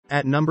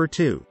At number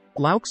 2.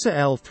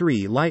 LauxaL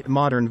 3 Light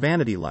Modern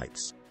Vanity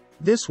Lights.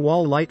 This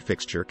wall light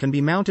fixture can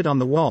be mounted on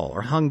the wall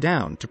or hung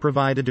down to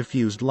provide a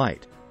diffused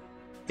light.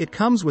 It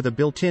comes with a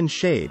built-in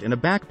shade and a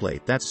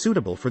backplate that's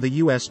suitable for the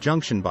US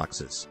junction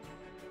boxes.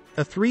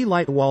 A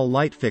 3-light wall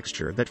light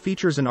fixture that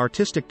features an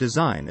artistic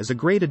design is a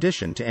great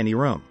addition to any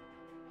room.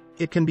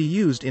 It can be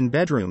used in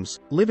bedrooms,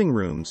 living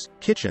rooms,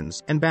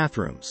 kitchens, and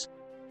bathrooms.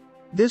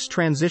 This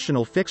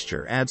transitional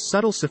fixture adds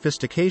subtle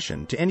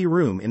sophistication to any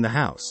room in the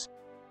house.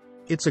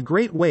 It's a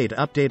great way to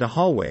update a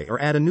hallway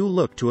or add a new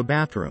look to a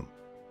bathroom.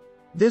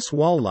 This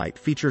wall light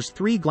features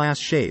 3 glass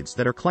shades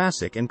that are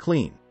classic and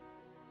clean.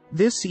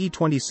 This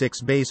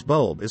E26 base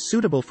bulb is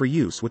suitable for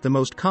use with the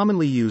most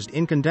commonly used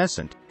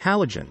incandescent,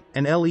 halogen,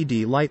 and LED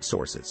light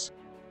sources.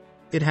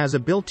 It has a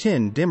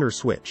built-in dimmer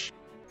switch.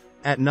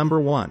 At number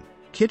 1.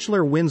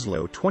 KICHLER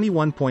Winslow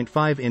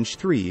 21.5-inch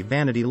 3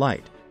 Vanity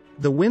Light.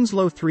 The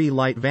Winslow 3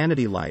 Light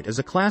Vanity Light is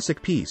a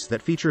classic piece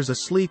that features a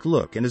sleek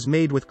look and is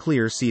made with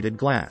clear seated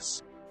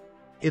glass.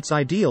 It's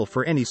ideal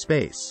for any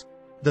space.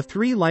 The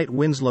 3-light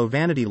Winslow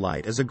Vanity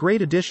Light is a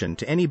great addition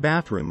to any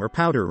bathroom or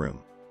powder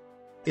room.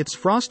 Its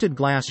frosted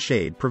glass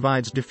shade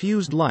provides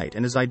diffused light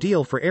and is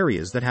ideal for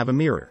areas that have a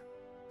mirror.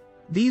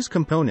 These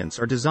components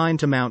are designed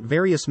to mount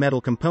various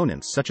metal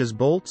components such as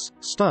bolts,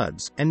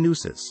 studs, and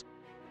nooses.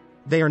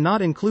 They are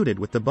not included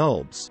with the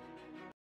bulbs.